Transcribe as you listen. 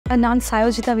நான்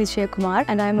Sayojita Vijaykumar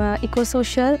and I'm a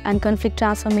eco-social and conflict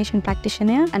transformation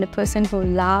practitioner and a person who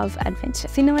love adventure.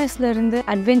 சின்ன வயசுல இருந்து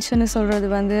அட்வென்ச்சர்னு சொல்றது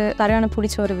வந்து சரியான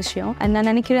பிடிச்ச ஒரு விஷயம். and நான்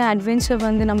நினைக்கிறேன் அட்வென்ச்சர்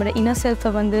வந்து நம்மளோட இன்னர்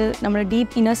செல்ஃபை வந்து நம்மளோட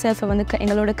டீப் இன்னர் செல்ஃபை வந்து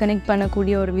எங்களோட கனெக்ட்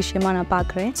பண்ணக்கூடிய ஒரு விஷயமா நான்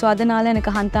பார்க்குறேன். ஸோ அதனால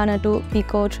எனக்கு ஹந்தானா டு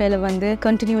பீகோ ட்ரெயில வந்து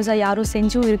கண்டினியூஸாக யாரும்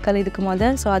செஞ்சும் இருக்கல இதுக்கு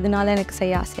முதல். ஸோ அதனால எனக்கு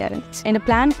செய்ய ஆசையாக இருந்துச்சு. என்னோட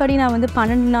பிளான் படி நான் வந்து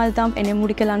 12 நாள் தான் என்னை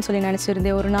முடிக்கலாம்னு சொல்லி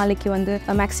நினச்சிருந்தேன். ஒரு நாளைக்கு வந்து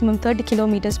மேக்ஸிமம் 30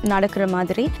 கிலோமீட்டர்ஸ் நடக்கிற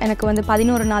மாதிரி. எனக்கு வந்து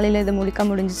 11 நாளில் இதை முடிக்க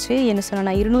முடிஞ்சிச்சு. என்ன சொன்னால்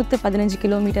நான் 215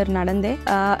 கிலோமீட்டர் நடந்தேன்.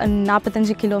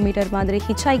 45 கிலோமீட்டர் மாதிரி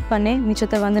ஹிச் ஹைக் பண்ணேன்.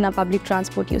 மிச்சத்தை வந்து நான் பப்ளிக்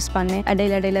டிரான்ஸ்போர்ட் யூஸ் பண்ணேன்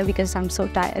இடையில பிகாஸ் ஐம் ஸோ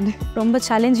டயர்டு. ரொம்ப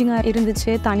சேலஞ்சிங்காக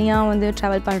இருந்துச்சு தனியாக வந்து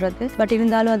ட்ராவல் பண்ணுறது. பட்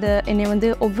இருந்தாலும் அது என்னை வந்து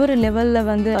ஒவ்வொரு லெவலில்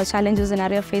வந்து சேலஞ்சஸ்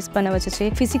நிறைய ஃபேஸ் பண்ண வச்சுச்சு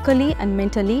ஃபிசிக்கலி அண்ட்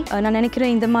மென்டலி. நான்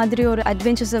நினைக்கிறேன் இந்த மாதிரி ஒரு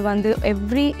அட்வென்ச்சர்ஸை வந்து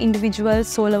எவ்ரி இண்டிவிஜுவல்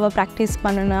சோலோவாக ப்ராக்டிஸ்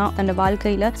பண்ணனா அந்த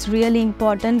வாழ்க்கையில் இட்ஸ் ரியலி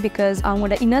இம்பார்ட்டன்ட். பிகாஸ்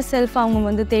அவங்களோட இன்னர் செல்ஃப் அவங்க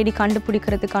வந்து தேடி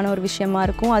கண்டுபிடிக்கிறதுக்கான ஒரு விஷயமா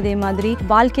இருக்கும். அதே மாதிரி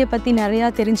வாழ்க்கையை பற்றி நிறையா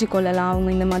தெரிஞ்சுக்கொள்ளலாம் அவங்க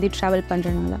இந்த மாதிரி ட்ராவல்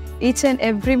பண்ணுறதுனால. ஈச் அண்ட்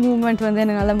எவ்ரி மூமெண்ட் வந்து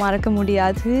என்னால் மறக்க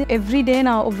முடியாது. எவ்ரிடே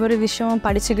நான் ஒவ்வொரு விஷயம்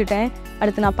படிச்சுக்கிட்டேன்.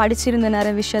 அடுத்து நான் படிச்சிருந்த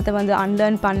நிறைய விஷயத்தை வந்து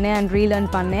அன்லேர்ன் பண்ணேன் அண்ட் ரீலேர்ன்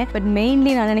பண்ணேன். பட்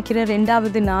மெயின்லி நான் நினைக்கிறேன்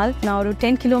 2வது நாள் நான் ஒரு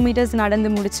 10 கிலோமீட்டர்ஸ் நடந்து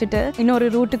முடிச்சுட்டு இன்னொரு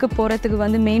ரூட்டுக்கு போகிறதுக்கு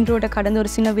வந்து மெயின் ரோட்டை கடந்து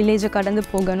ஒரு சின்ன வில்லேஜை கடந்து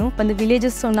போகணும். அந்த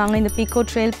வில்லேஜஸ் சொன்னாங்க இந்த பீகோ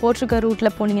ட்ரெயில் போட்டிருக்க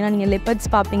ரூட்டில் போனீங்கன்னா நீங்கள்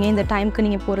லெப்பர்ட்ஸ் பார்ப்பீங்க, இந்த டைமுக்கு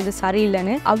நீங்கள் போகிறது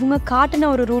சரியில்லைன்னு. அவங்க காட்டின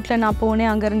ஒரு ரூட்டில் நான் போனேன்.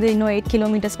 அங்கேருந்து இன்னும் 8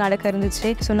 கிலோமீட்டர்ஸ் நடக்க இருந்துச்சு.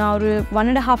 ஸோ நான் ஒரு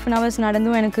 1.5 hours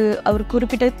நடந்தும் எனக்கு ஒரு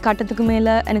குறிப்பிட்ட கட்டத்துக்கு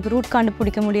மேலே எனக்கு ரூட்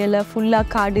கண்டுபிடிக்க முடியலை. ஃபுல்லாக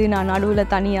காடு, நான் நடுவில்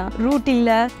தனியாக ரூட்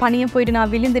இல்லை. பனியை போயிட்டு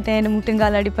நான் விழுந்துட்டேன். எனக்கு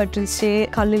முட்டுங்கால் அடிபட்டுருச்சு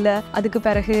கல்லில். அதுக்கு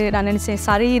பிறகு நான் நினச்சேன்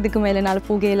சரி இதுக்கு மேலே என்னால்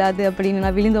போக இயலாது அப்படின்னு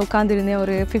நான் விழுந்து உட்காந்துருந்தேன்.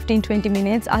 ஒரு 15-20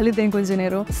 minutes அழுதேன் கொஞ்சம்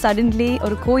நேரம். சடன்லி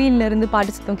ஒரு கோயிலிருந்து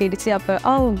பாட்டு சத்தம் கேட்டுச்சு. அப்போ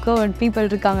காட் பீப்பிள்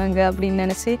இருக்காங்க அங்கே அப்படின்னு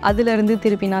நினச்சி அதுலேருந்து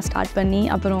திருப்பி நான் ஸ்டார்ட் பண்ணி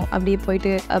அப்புறம் அப்படியே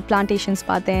போயிட்டு பிளான்டேஷன்ஸ்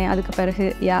பார்த்தேன். அதுக்கு பிறகு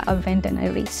went and I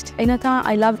reached. என்னதான்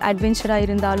ஐ லவ் அட்வென்ச்சராக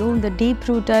இருந்தாலும் the deep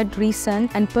rooted reason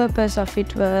and purpose of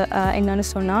it என்னன்னு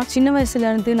சொன்னால் சின்ன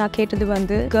வயசுலேருந்து நான் கேட்டது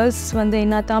வந்து கேர்ள்ஸ் வந்து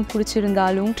என்னதான்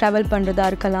பிடிச்சிருந்தாலும் ட்ராவல் பண்ணுறதா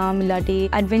இருக்கலாம் இல்லாட்டி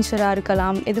அட்வென்ச்சராக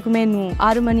இருக்கலாம் எதுக்குமே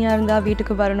 6 மணியாக இருந்தால்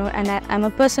வீட்டுக்கு வரணும். And I'm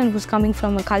a person who's coming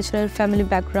from a cultural family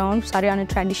background சரியான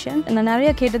ட்ரெடிஷன். நான்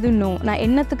நிறைய கேட்டது நான்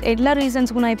என்னத்துக்கு எல்லா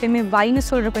ரீசன்ஸுக்கும் நான் எப்பயுமே வைன்னு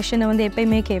சொல்கிற கொஸ்டினை வந்து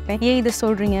எப்பயுமே கேட்பேன், ஏன் இதை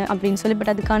சொல்கிறீங்க அப்படின்னு சொல்லி.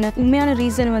 பட் அதுக்கான உண்மையான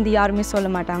ரீசன் வந்து யாருமே சொல்ல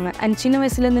மாட்டாங்க. அண்ட் சின்ன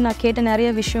வயசுலேருந்து நான் கேட்ட நிறைய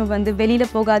விஷயம் வந்து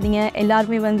வெளியில் போகாதீங்க,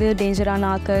 எல்லாருமே வந்து டேஞ்சரான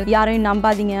ஆக்கள், யாரையும்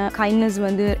நம்பாதீங்க, கைண்ட்னஸ்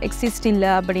வந்து எக்ஸிஸ்ட் இல்லை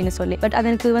அப்படின்னு சொல்லி. பட்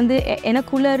அதற்கு வந்து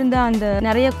எனக்குள்ளே இருந்த அந்த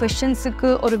நிறைய கொஸ்டின்ஸுக்கு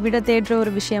ஒரு விட தேடுற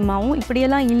ஒரு விஷயமாகவும்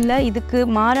இப்படியெல்லாம் இல்லை, இதுக்கு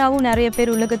மாறாவும் நிறைய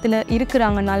பேர் உலகத்தில்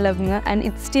இருக்கிறாங்க நல்லவங்க. And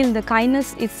it's still the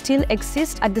kindness it's still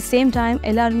exist. At the same time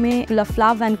எல்லாருமே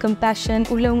லவ் அண்ட் கம்பேஷன்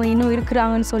உள்ளவங்க இன்னும்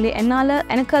இருக்கிறாங்கன்னு சொல்லி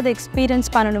எனக்கு அதை எக்ஸ்பீரியன்ஸ்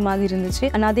பண்ணணும் மாதிரி இருந்துச்சு.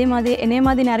 அண்ட் அதே மாதிரி என்னைய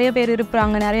மாதிரி நிறைய பேர்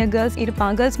இருப்பாங்க, நிறைய கேர்ள்ஸ்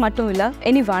இருப்பாங்க. கேர்ள்ஸ் மட்டும் இல்லை,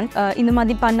 எனிவன் இந்த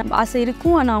மாதிரி பண்ண ஆசை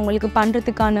இருக்கும். ஆனால் அவங்களுக்கு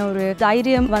பண்ணுறதுக்கான ஒரு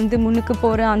தைரியம் வந்து முன்னுக்கு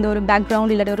போகிற அந்த ஒரு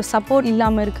பேக்ரவுண்ட் இல்லாட்டி ஒரு சப்போர்ட்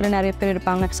இல்லாமல் இருக்கிற நிறைய பேர்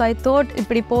இருப்பாங்க. ஸோ ஐ தாட்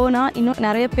இப்படி போனால் இன்னும்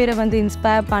நிறைய பேரை வந்து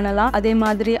இன்ஸ்பயர் பண்ணலாம், அதே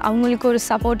மாதிரி அவங்களுக்கு ஒரு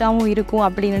சப்போர்ட்டாகவும் இருக்கும்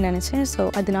அப்படின்னு நினச்சேன். ஸோ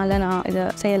அதனால நான் இதை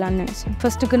செய்யலாம்னு நினச்சேன்.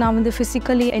 ஃபர்ஸ்ட்டுக்கு நான் வந்து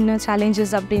ஃபிசிக்கலி என்ன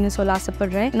சேலஞ்சஸ் அப்படின்னு சொல்ல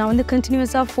ஆசைப்படுறேன். நான் வந்து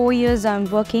கண்டினியூஸாக 4 years I'm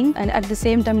working and at the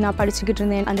same time நான் படிச்சுக்கிட்டு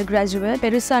இருந்தேன் அண்டர் கிராஜுவேட்.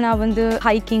 பெருசாக நான் வந்து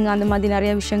ஹைக்கிங் அந்த மாதிரி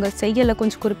நிறைய விஷயங்கள் செய்யலை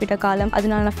கொஞ்சம் குறிப்பிட்ட காலம்.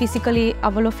 அதனால நான் ஃபிசிக்கலி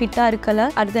அவ்வளோ ஃபிட்டாக இருக்கலை.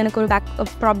 அடுத்து எனக்கு ஒரு பேக்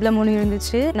ப்ராப்ளம் ஒன்று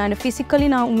இருந்துச்சு. நான் ஃபிசிக்கலி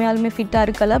நான் உண்மையாலுமே ஃபிட்டாக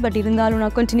இருக்கலை. பட் இருந்தாலும்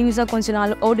நான் கண்டினியூஸாக கொஞ்ச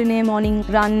நாள் ஓடுனே மார்னிங்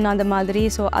ரன் அந்த மாதிரி.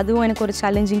 ஸோ அதுவும் எனக்கு ஒரு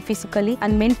சேலஞ்சிங் ஃபிசிக்கலி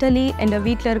அண்ட் மென்டலி. என்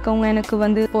வீட்டில் இருக்கவங்க எனக்கு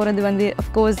வந்து போகிறது வந்து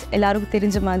அஃப்கோர்ஸ் எல்லாருக்கும்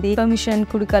தெரிஞ்ச மாதிரி பெர்மிஷன்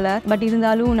கொடுக்கல. பட்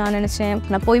இருந்தாலும் நான் நினச்சேன்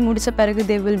நான் போய் முடிச்ச பிறகு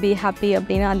தே வில் பி ஹாப்பி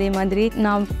அப்படின்னு. அதே மாதிரி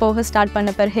நான் போக ஸ்டார்ட் பண்ண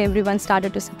பிறகு every one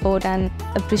started to support and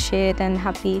appreciate and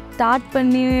happy. Start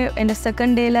பண்ணி என்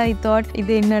செகண்ட் டேல ஐ தாட்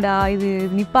இது என்னடா இது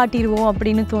நிப்பாட்டிடுவோம்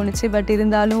அப்படின்னு தோணுச்சு. பட்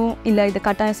இருந்தாலும் இல்லை இதை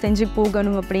கட்டாயம் செஞ்சு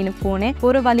போகணும் அப்படின்னு போனேன்.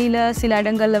 போகிற வழியில் சில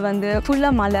இடங்களில் வந்து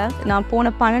ஃபுல்லாக மழை. நான்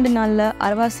போன 12 நாளில்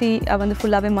அரவாசி வந்து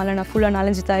ஃபுல்லாகவே மழை. நான் ஃபுல்லாக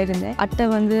நனைஞ்சு தான் இருந்தேன். அட்டை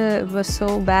வந்து வாஸ் ஸோ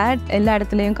பேட், எல்லா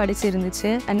இடத்துலையும் கடிச்சு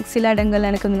இருந்துச்சு. அண்ட் சில இடங்கள்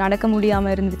எனக்கு வந்து நடக்க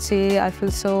முடியாமல் இருந்துச்சு. ஐ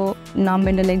ஃபீல் ஸோ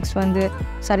இந்த லெக்ஸ் வந்து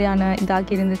சரியான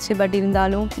இதாக்கி இருந்துச்சு. பட்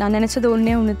இருந்தாலும் நான் நினச்சது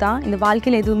ஒன்று தான், இந்த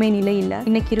வாழ்க்கையில் எதுவுமே நிலை இல்லை,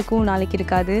 இன்னைக்கு இருக்கும் நாளைக்கு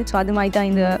இருக்காது. ஸோ அது மாதிரி தான்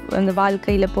இந்த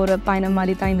வாழ்க்கையில் போகிற பயணம்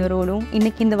மாதிரி தான் இந்த ரோடும்.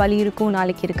 இன்னைக்கு இந்த வழி இருக்கும்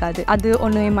நாளைக்கு இருக்காது, அது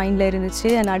ஒன்று என் மைண்டில் இருந்துச்சு.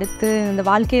 அண்ட் அடுத்து இந்த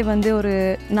வாழ்க்கையை வந்து ஒரு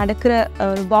நடக்கிற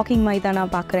ஒரு வாக்கிங் மாதிரி தான்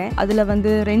நான் பார்க்குறேன். அதில்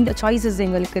வந்து 2 சாய்ஸஸ்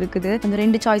எங்களுக்கு இருக்குது. அந்த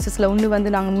 2 சாய்ஸஸில் ஒன்று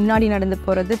வந்து நாங்கள் முன்னாடி நடந்து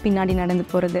போகிறது, பின்னாடி நடந்து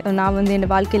போகிறது. நான் வந்து என்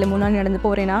வாழ்க்கையில் முன்னாடி நடந்து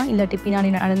போகிறேன்னா இல்லாட்டி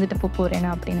பின்னாடி நடந்துட்டு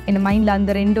போகிறேனா அப்படின்னு என் மைண்டில்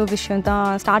அந்த 2 விஷயம் தான்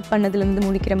ஸ்டார்ட் பண்ணதுலேருந்து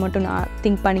முடிக்கிற மட்டும் நான்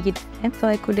திங்க் பண்ணிக்கிட்டு இருக்கேன். So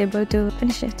I could able to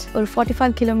finish it. ஒரு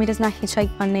 45 kilometers நான் ஹிச்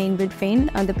ஹைக் பண்ணேன் இன் பிட்வீன்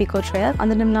அந்த பீகோ ட்ரெயில்.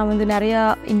 அந்த டைம் நான் வந்து நிறையா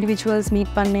இண்டிவிஜுவல்ஸ்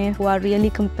மீட் பண்ணேன் who are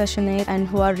really compelled compassionate and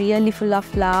who are really full of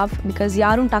love because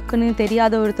யாரும் டக்குன்னு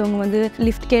தெரியாத ஒருத்தவங்க வந்து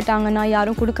லிஃப்ட் கேட்டாங்கன்னா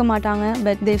யாரும் கொடுக்க மாட்டாங்க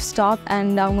பட் they've stopped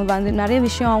and அவங்க வந்து நிறைய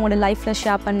விஷயம் அவங்களோட லைஃப்ல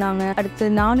ஷேர் பண்ணாங்க. அடுத்து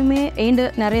நானுமே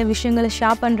நிறைய விஷயங்களை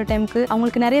ஷேர் பண்ற டைமுக்கு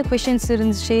அவங்களுக்கு நிறைய क्वेश्चंस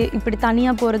இருந்துச்சு. இப்படி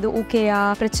தனியா போறது ஓகேயா,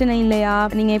 பிரச்சனை இல்லையா,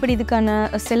 நீங்க எப்படி இதுக்கான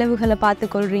செலவுகளை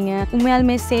பார்த்துக்கொள்றீங்க,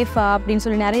 உண்மையாலுமே சேஃபா அப்படின்னு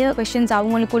சொல்லி நிறைய क्वेश्चंस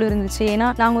அவங்களுக்குள்ள இருந்துச்சு. ஏன்னா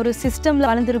நாங்கள் ஒரு சிஸ்டமில்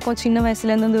வளர்ந்துருக்கோம். சின்ன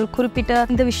வயசுலேருந்து ஒரு குறிப்பிட்ட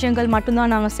இந்த விஷயங்கள்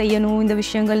மட்டும்தான் நாங்கள் செய்யணும், இந்த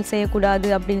விஷயங்கள் செய்யக்கூடாது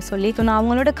அப்படின்னு சொல்லி. ஸோ நான்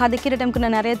அவங்களோட கதைக்கிற டைமுக்கு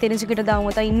நான் நிறைய தெரிஞ்சுக்கிட்டது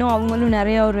அவங்க தான். இன்னும் அவங்களும்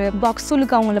நிறைய ஒரு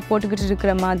பாக்ஸுலுக்கு அவங்கள போட்டுக்கிட்டு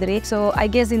இருக்கிற மாதிரி. ஸோ ஐ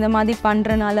கெஸ் இந்த மாதிரி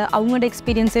பண்ணுறனால அவங்களோட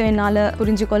எக்ஸ்பீரியன்ஸும் என்னால்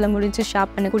புரிஞ்சுக்கொள்ள முடிஞ்சு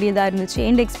ஷேர் பண்ணக்கூடியதாக இருந்துச்சு.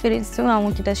 என் எக்ஸ்பீரியன்ஸும்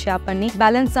அவங்ககிட்ட ஷேர் பண்ணி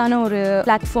பேலன்ஸான ஒரு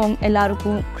பிளாட்ஃபார்ம்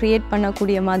எல்லாருக்கும் க்ரியேட்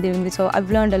பண்ணக்கூடிய மாதிரி இருந்துச்சு. So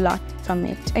I've learned a lot from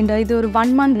it. And இது ஒரு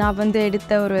 1 month நான் வந்து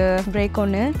எடுத்த ஒரு பிரேக்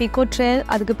ஒன்று Pekoe trail.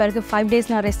 அதுக்கு பிறகு 5 days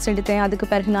நான் ரெஸ்ட் எடுத்தேன். அதுக்கு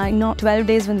பிறகு நான் இன்னும் 12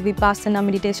 days வந்து விபாசனா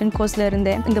மெடிடேஷன் கோர்ஸில்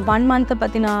இருந்தேன். இந்த 1 month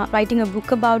பற்றி நான் writing a book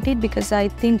about it because I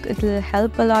think it will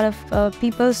help a lot of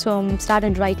people, so I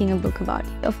started writing a book about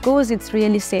it. Of course it's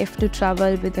really safe to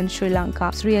travel within Sri Lanka.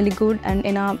 It's really good. And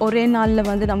ஏன்னா ஒரே நாளில்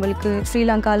வந்து நம்மளுக்கு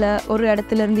ஸ்ரீலங்காவில் ஒரு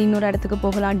இடத்துல இருந்து இன்னொரு இடத்துக்கு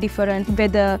போகலாம் different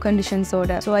weather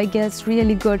conditions-ஓட. So I guess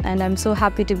really good and I'm so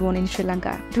happy to be born in Sri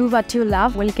Lanka. Do what you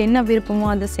love. உங்களுக்கு என்ன விருப்பமோ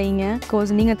அதை செய்யுங்க.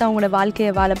 கோர்ஸ் நீங்கள் தான் உங்களோட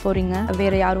வாழ்க்கையை வாழ போகிறீங்க,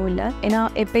 வேறு யாரும் இல்லை. ஏன்னா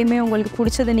எப்பயுமே உங்களுக்கு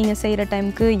பிடிச்சதை நீங்கள் செய்கிற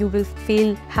டைமுக்கு you will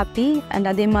feel happy and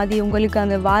அதே மாதிரி உங்களுக்கு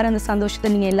அந்த அந்த சந்தோஷத்தை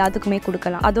நீங்கள் எல்லாத்துக்குமே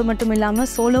கொடுக்கலாம். அது மட்டும் இல்லாமல்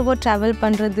சோலோவோ ட்ராவல்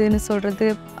பண்ணுறதுன்னு சொல்கிறது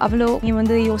அவ்வளோ நீங்கள்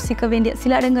வந்து யோசிக்க வேண்டிய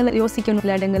சில இடங்களில் யோசிக்கணும்.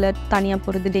 சில இடங்களில் தனியாக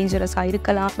போகிறது டேஞ்சரஸாக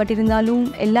இருக்கலாம். பட் இருந்தாலும்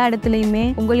எல்லா இடத்துலையுமே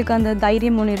உங்களுக்கு அந்த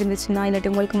தைரியம் ஒன்று இருந்துச்சுன்னா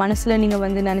இல்லாட்டி உங்களுக்கு மனசில் நீங்கள்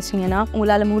வந்து நினச்சிங்கன்னா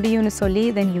உங்களால் முடியும்னு சொல்லி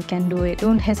then you can do it.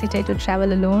 Don't hesitate to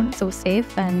travel alone. So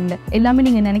safe and எல்லாமே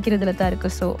நீங்கள் நினைக்கிறதுல தான்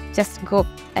இருக்குது. So just go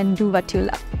and do what you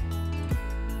love.